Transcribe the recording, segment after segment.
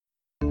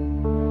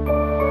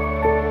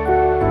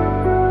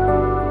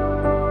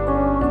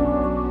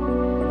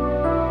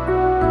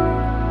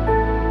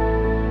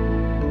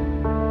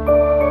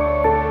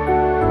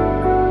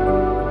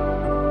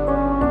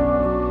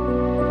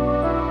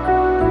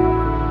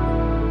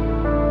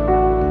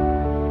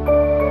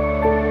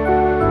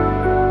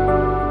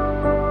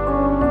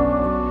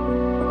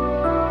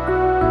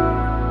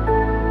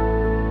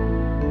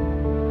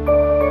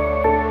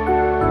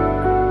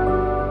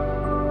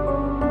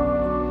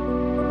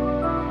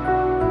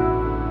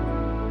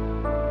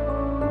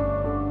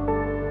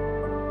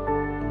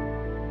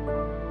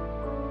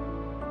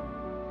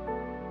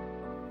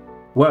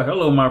Well,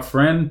 hello, my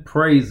friend.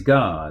 Praise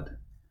God.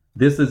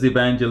 This is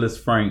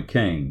Evangelist Frank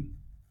King.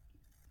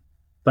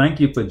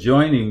 Thank you for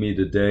joining me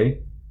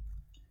today.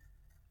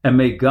 And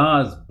may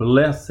God's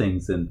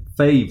blessings and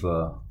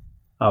favor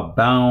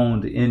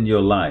abound in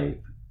your life.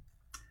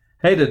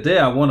 Hey, today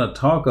I want to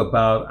talk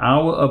about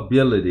our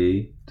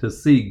ability to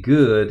see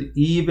good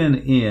even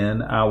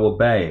in our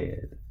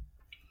bad.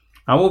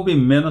 I will be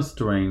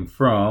ministering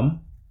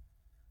from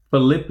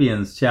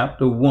Philippians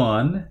chapter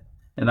 1,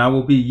 and I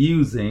will be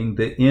using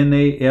the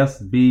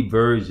NASB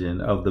version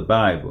of the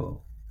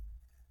Bible.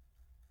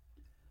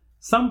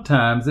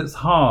 Sometimes it's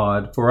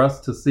hard for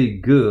us to see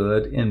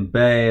good in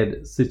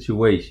bad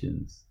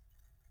situations.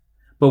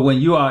 But when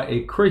you are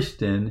a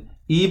Christian,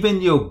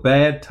 even your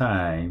bad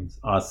times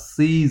are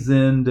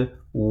seasoned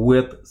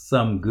with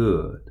some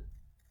good.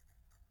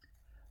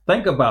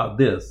 Think about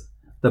this.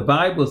 The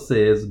Bible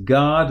says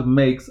God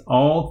makes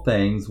all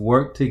things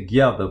work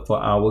together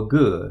for our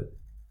good.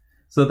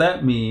 So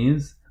that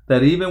means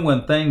that even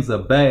when things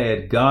are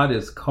bad, God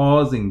is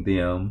causing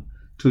them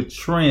to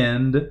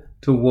trend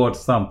towards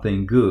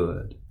something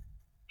good.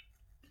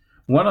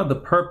 One of the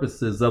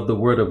purposes of the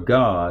Word of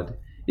God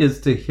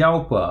is to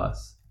help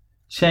us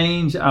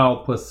change our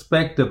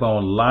perspective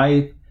on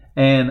life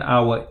and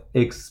our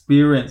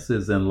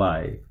experiences in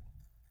life.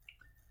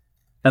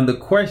 And the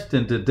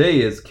question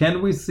today is,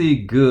 can we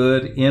see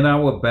good in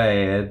our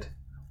bad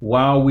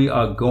while we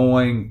are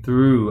going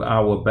through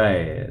our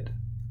bad?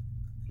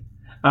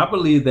 I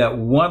believe that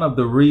one of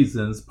the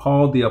reasons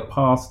Paul the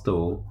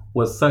Apostle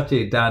was such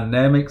a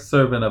dynamic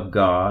servant of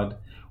God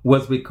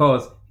was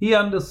because he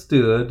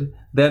understood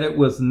that it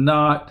was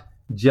not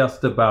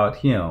just about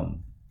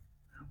him.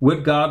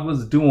 What God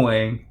was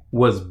doing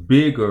was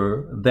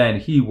bigger than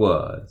he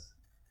was.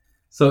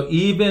 So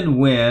even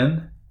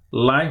when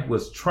life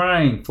was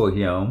trying for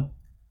him,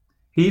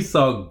 he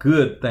saw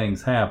good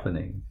things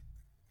happening.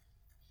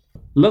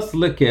 Let's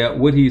look at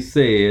what he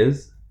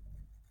says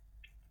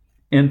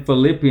in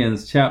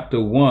Philippians chapter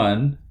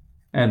 1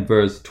 and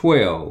verse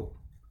 12.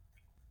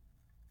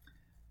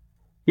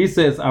 He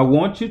says, I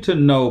want you to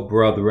know,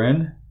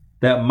 brethren,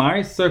 that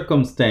my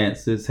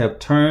circumstances have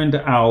turned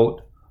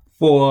out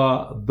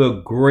for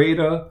the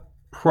greater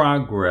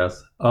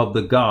progress of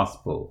the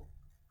gospel.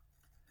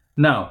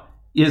 Now,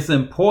 it's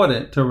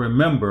important to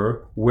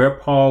remember where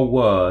Paul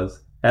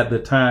was at the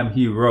time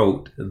he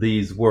wrote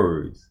these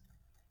words.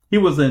 He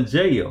was in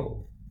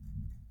jail.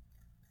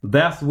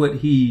 That's what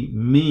he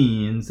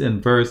means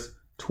in verse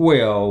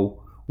 12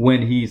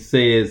 when he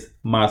says,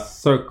 my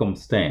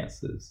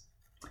circumstances.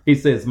 He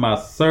says, my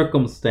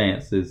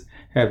circumstances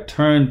have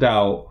turned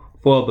out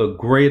for the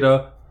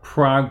greater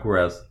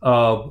progress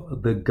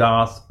of the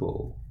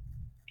gospel.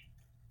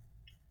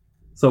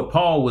 So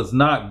Paul was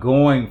not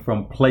going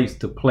from place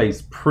to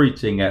place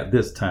preaching at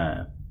this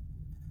time.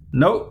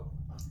 Nope,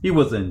 he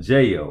was in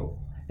jail.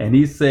 And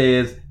he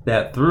says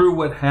that through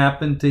what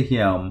happened to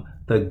him,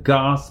 the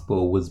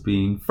gospel was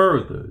being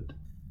furthered.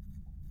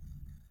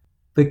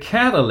 The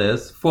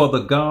catalyst for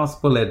the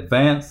gospel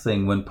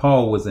advancing when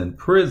Paul was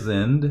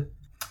imprisoned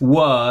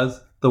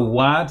was the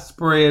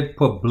widespread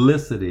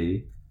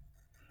publicity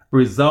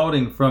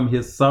resulting from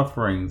his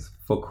sufferings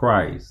for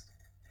Christ.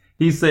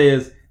 He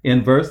says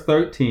in verse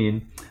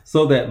 13,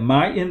 so that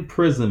my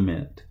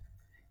imprisonment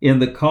in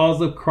the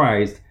cause of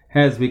Christ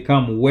has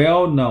become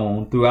well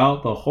known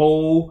throughout the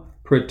whole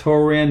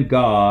Praetorian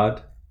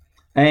Guard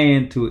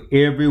and to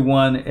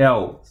everyone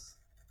else.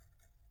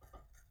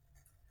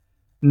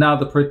 Now,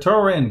 the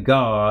Praetorian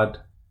Guard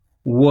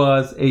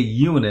was a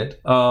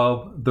unit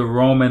of the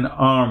Roman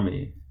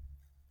army.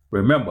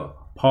 Remember,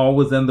 Paul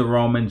was in the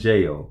Roman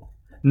jail.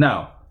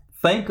 Now,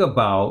 think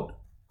about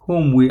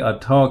whom we are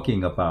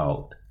talking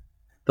about.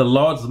 The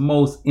Lord's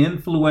most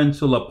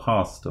influential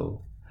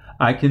apostle.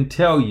 I can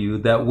tell you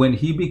that when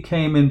he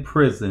became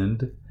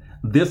imprisoned,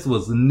 this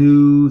was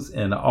news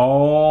in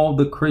all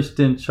the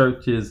Christian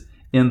churches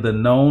in the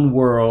known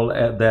world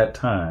at that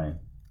time.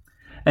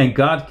 And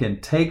God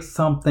can take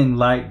something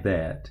like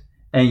that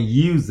and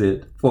use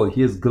it for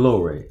his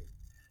glory.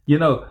 You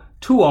know,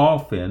 too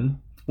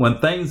often when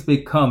things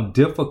become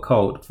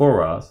difficult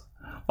for us,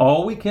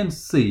 all we can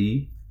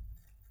see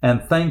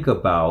and think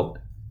about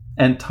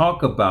and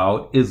talk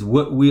about is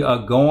what we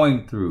are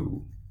going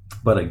through.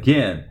 But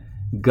again,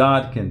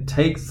 God can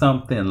take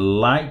something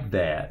like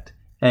that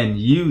and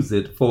use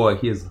it for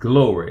his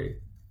glory.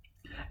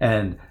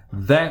 And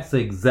that's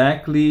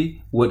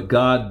exactly what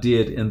God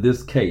did in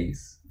this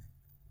case.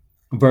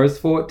 Verse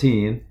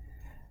 14,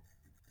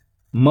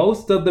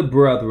 most of the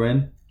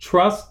brethren,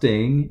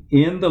 trusting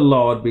in the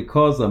Lord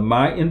because of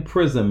my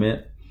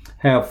imprisonment,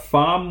 have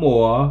far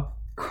more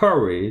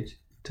courage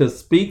to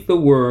speak the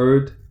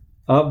word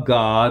of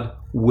God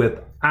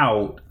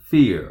without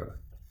fear.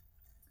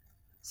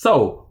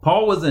 So,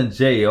 Paul was in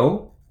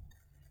jail.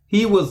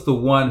 He was the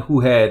one who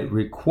had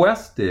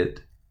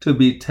requested to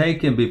be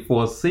taken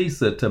before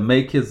Caesar to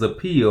make his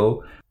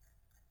appeal.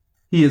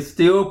 He is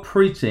still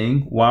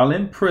preaching while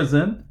in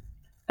prison,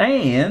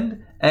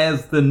 and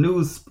as the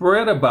news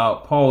spread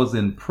about Paul's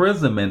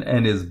imprisonment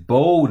and his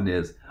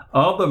boldness,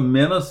 other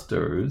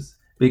ministers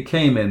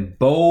became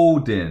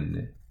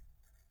emboldened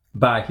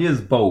by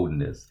his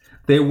boldness.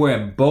 They were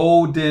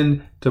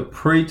emboldened to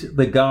preach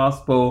the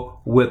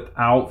gospel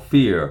without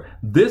fear.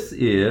 This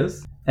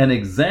is an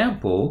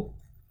example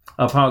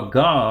of how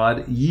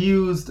God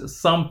used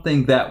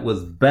something that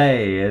was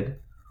bad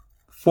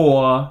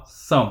for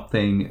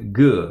something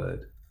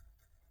good.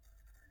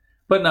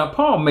 But now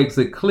Paul makes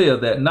it clear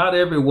that not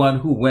everyone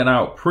who went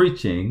out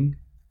preaching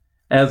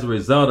as a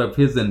result of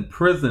his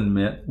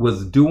imprisonment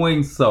was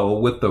doing so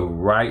with the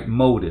right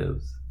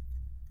motives.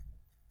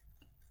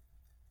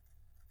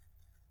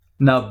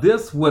 Now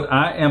this, what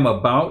I am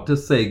about to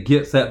say,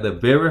 gets at the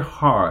very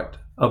heart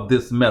of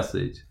this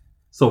message.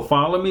 So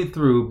follow me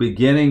through,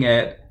 beginning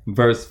at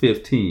verse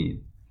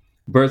 15.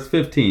 Verse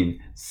 15,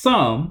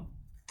 some,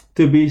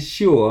 to be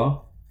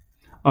sure,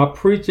 are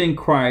preaching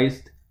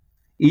Christ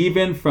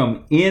even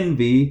from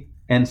envy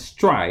and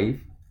strife,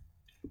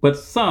 but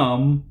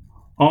some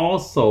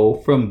also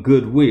from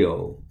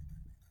goodwill.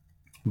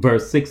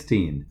 Verse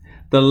 16,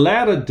 the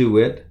latter do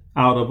it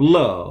out of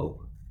love,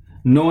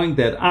 knowing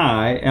that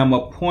I am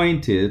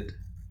appointed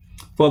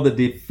for the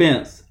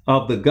defense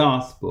of the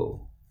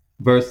gospel.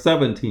 Verse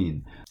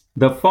 17,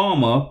 the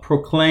former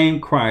proclaim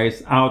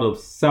Christ out of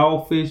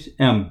selfish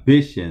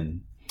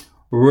ambition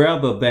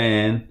rather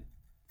than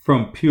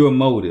from pure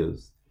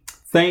motives,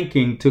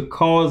 thinking to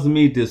cause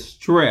me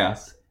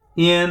distress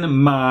in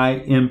my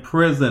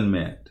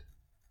imprisonment.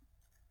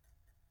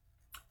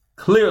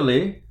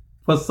 Clearly,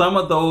 for some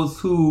of those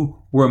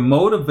who were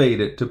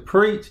motivated to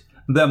preach,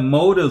 their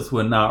motives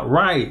were not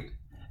right.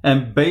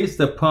 And based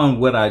upon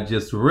what I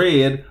just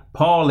read,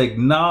 Paul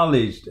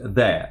acknowledged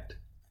that.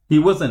 He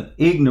wasn't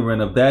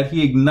ignorant of that.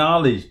 He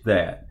acknowledged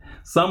that.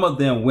 Some of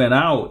them went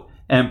out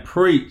and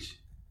preached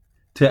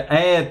to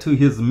add to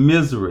his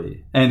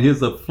misery and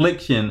his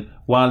affliction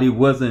while he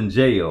was in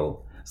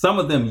jail. Some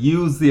of them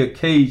used the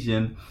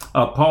occasion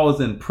of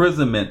Paul's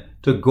imprisonment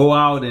to go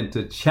out and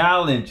to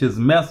challenge his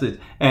message.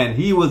 And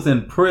he was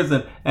in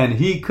prison and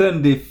he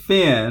couldn't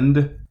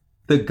defend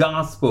the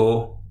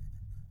gospel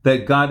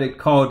that God had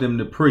called him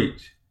to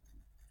preach.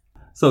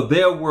 So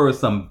there were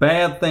some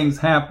bad things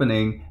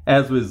happening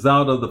as a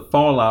result of the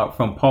fallout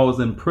from Paul's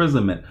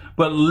imprisonment.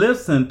 But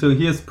listen to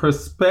his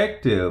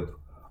perspective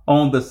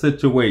on the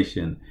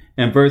situation.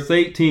 In verse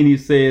 18, he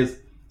says,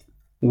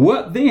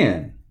 what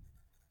then?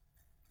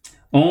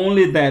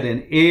 Only that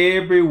in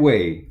every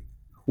way,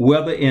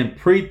 whether in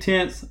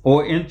pretense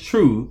or in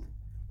truth,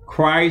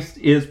 Christ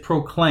is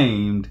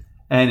proclaimed,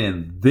 and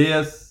in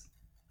this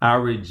I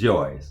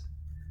rejoice.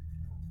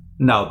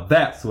 Now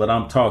that's what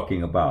I'm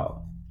talking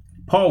about.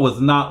 Paul was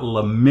not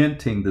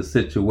lamenting the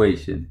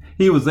situation.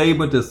 He was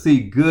able to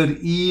see good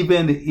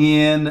even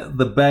in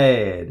the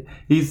bad.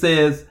 He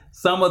says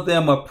some of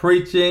them are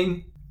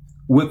preaching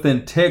with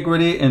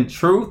integrity and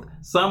truth.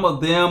 Some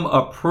of them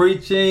are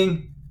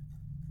preaching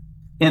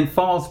in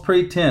false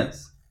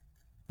pretense.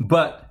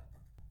 But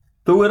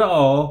through it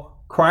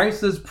all,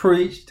 Christ is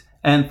preached,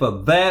 and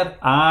for that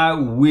I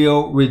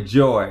will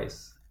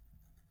rejoice.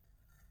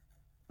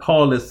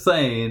 Paul is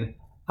saying,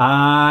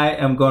 I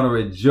am going to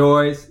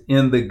rejoice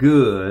in the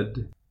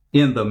good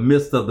in the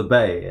midst of the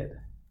bad.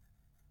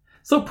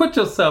 So put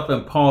yourself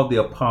in Paul the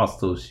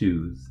Apostle's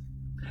shoes.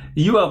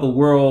 You are the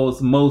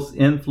world's most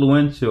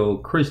influential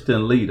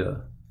Christian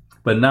leader,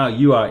 but now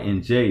you are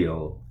in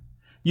jail.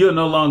 You're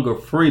no longer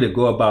free to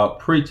go about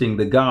preaching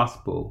the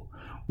gospel.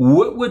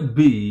 What would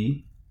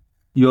be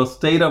your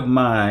state of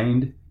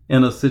mind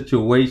in a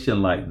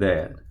situation like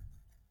that?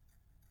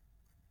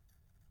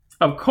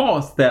 Of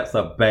course, that's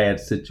a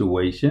bad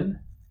situation.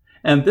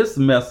 And this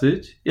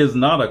message is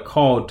not a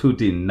call to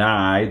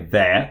deny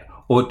that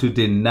or to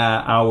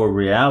deny our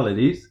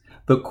realities.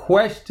 The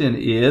question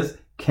is,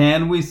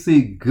 can we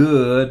see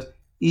good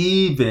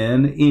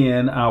even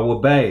in our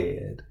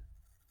bad?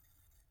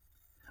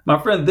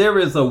 My friend, there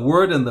is a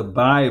word in the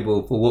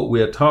Bible for what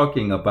we are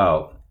talking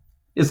about.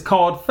 It's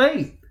called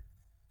faith.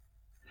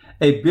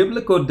 A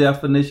biblical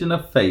definition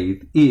of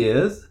faith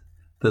is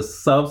the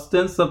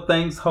substance of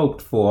things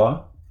hoped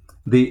for,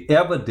 the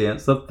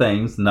evidence of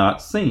things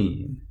not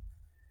seen.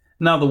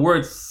 Now, the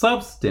word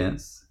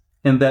substance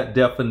in that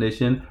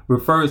definition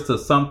refers to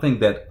something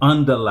that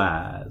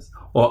underlies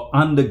or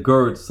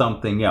undergirds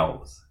something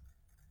else.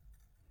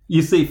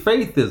 You see,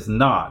 faith is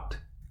not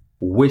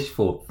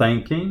wishful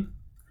thinking.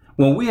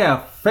 When we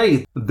have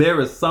faith, there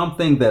is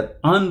something that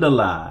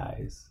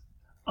underlies,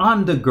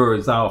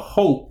 undergirds our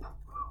hope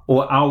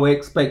or our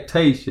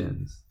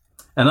expectations.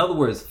 In other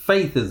words,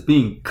 faith is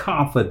being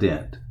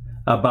confident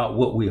about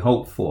what we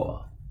hope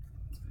for.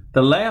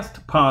 The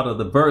last part of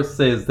the verse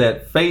says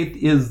that faith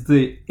is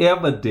the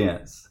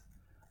evidence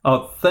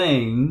of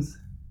things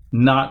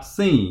not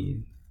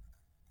seen.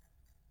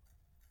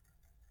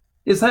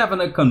 It's having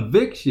a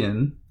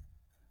conviction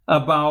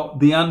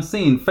about the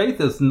unseen. Faith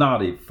is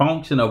not a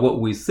function of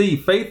what we see.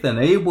 Faith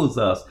enables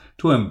us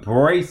to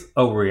embrace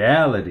a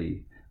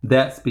reality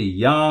that's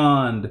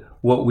beyond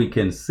what we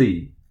can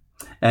see.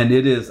 And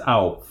it is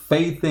our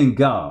faith in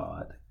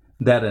God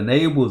that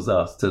enables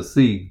us to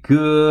see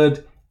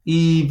good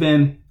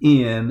even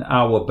in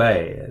our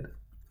bad.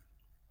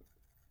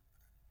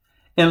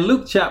 In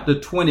Luke chapter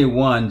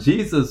 21,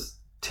 Jesus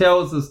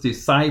tells his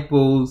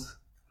disciples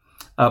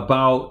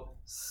about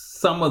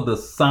some of the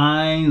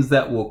signs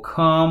that will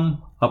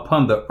come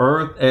upon the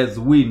earth as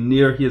we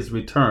near his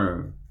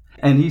return.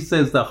 And he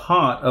says the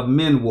heart of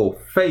men will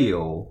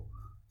fail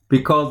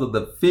because of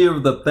the fear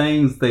of the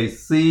things they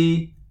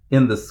see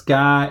in the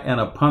sky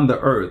and upon the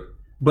earth.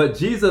 But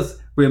Jesus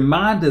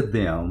reminded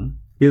them,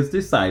 his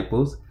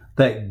disciples,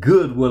 that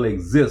good will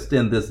exist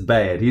in this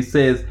bad. He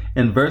says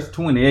in verse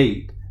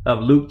 28 of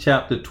Luke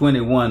chapter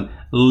 21,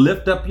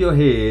 lift up your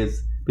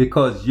heads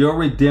because your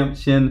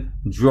redemption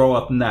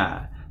draweth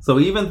nigh. So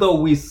even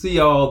though we see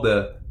all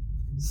the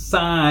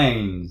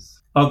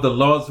signs of the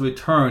Lord's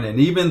return, and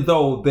even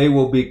though they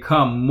will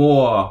become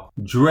more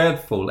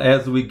dreadful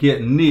as we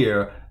get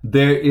near,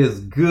 there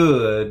is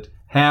good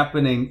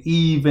happening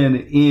even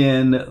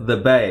in the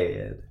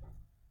bad.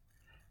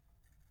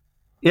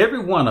 Every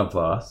one of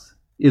us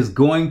is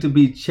going to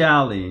be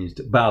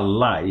challenged by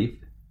life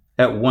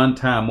at one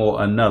time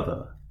or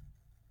another.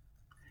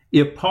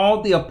 If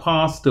Paul the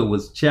Apostle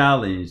was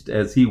challenged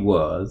as he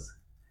was,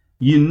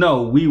 you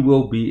know we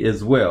will be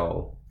as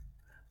well.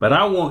 But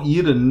I want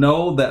you to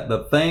know that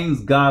the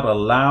things God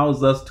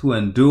allows us to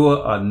endure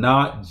are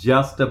not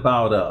just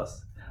about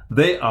us.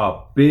 They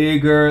are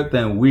bigger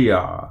than we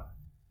are.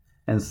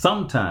 And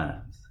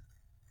sometimes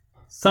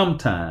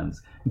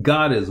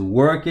God is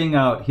working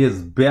out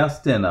his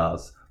best in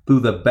us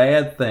through the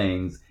bad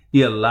things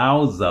he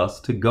allows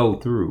us to go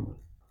through.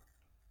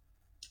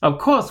 Of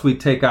course, we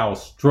take our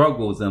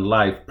struggles in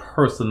life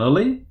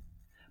personally,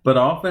 but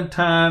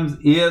oftentimes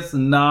it's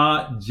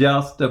not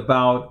just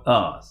about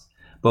us.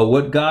 But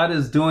what God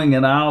is doing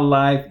in our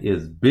life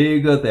is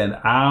bigger than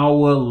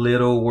our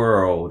little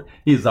world.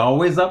 He's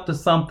always up to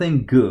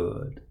something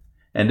good.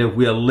 And if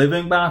we are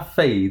living by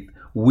faith,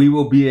 we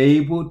will be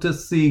able to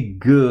see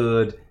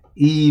good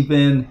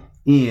even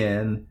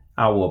in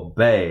our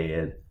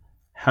bad.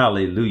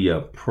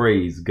 Hallelujah.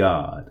 Praise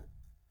God.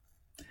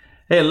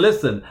 Hey,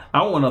 listen,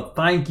 I want to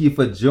thank you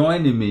for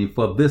joining me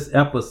for this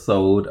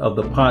episode of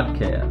the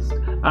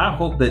podcast. I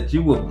hope that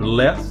you were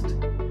blessed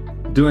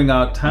during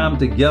our time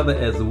together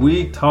as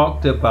we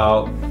talked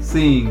about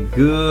seeing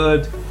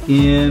good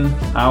in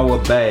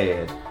our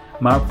bad.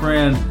 My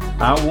friend,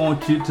 I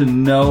want you to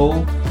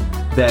know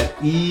that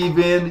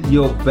even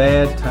your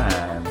bad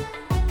times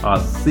are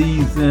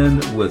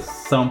seasoned with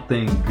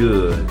something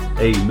good.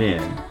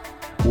 Amen.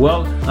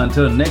 Well,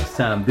 until next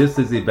time, this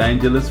is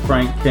Evangelist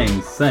Frank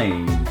King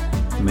saying,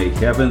 may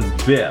heaven's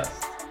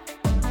best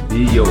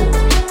be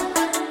yours.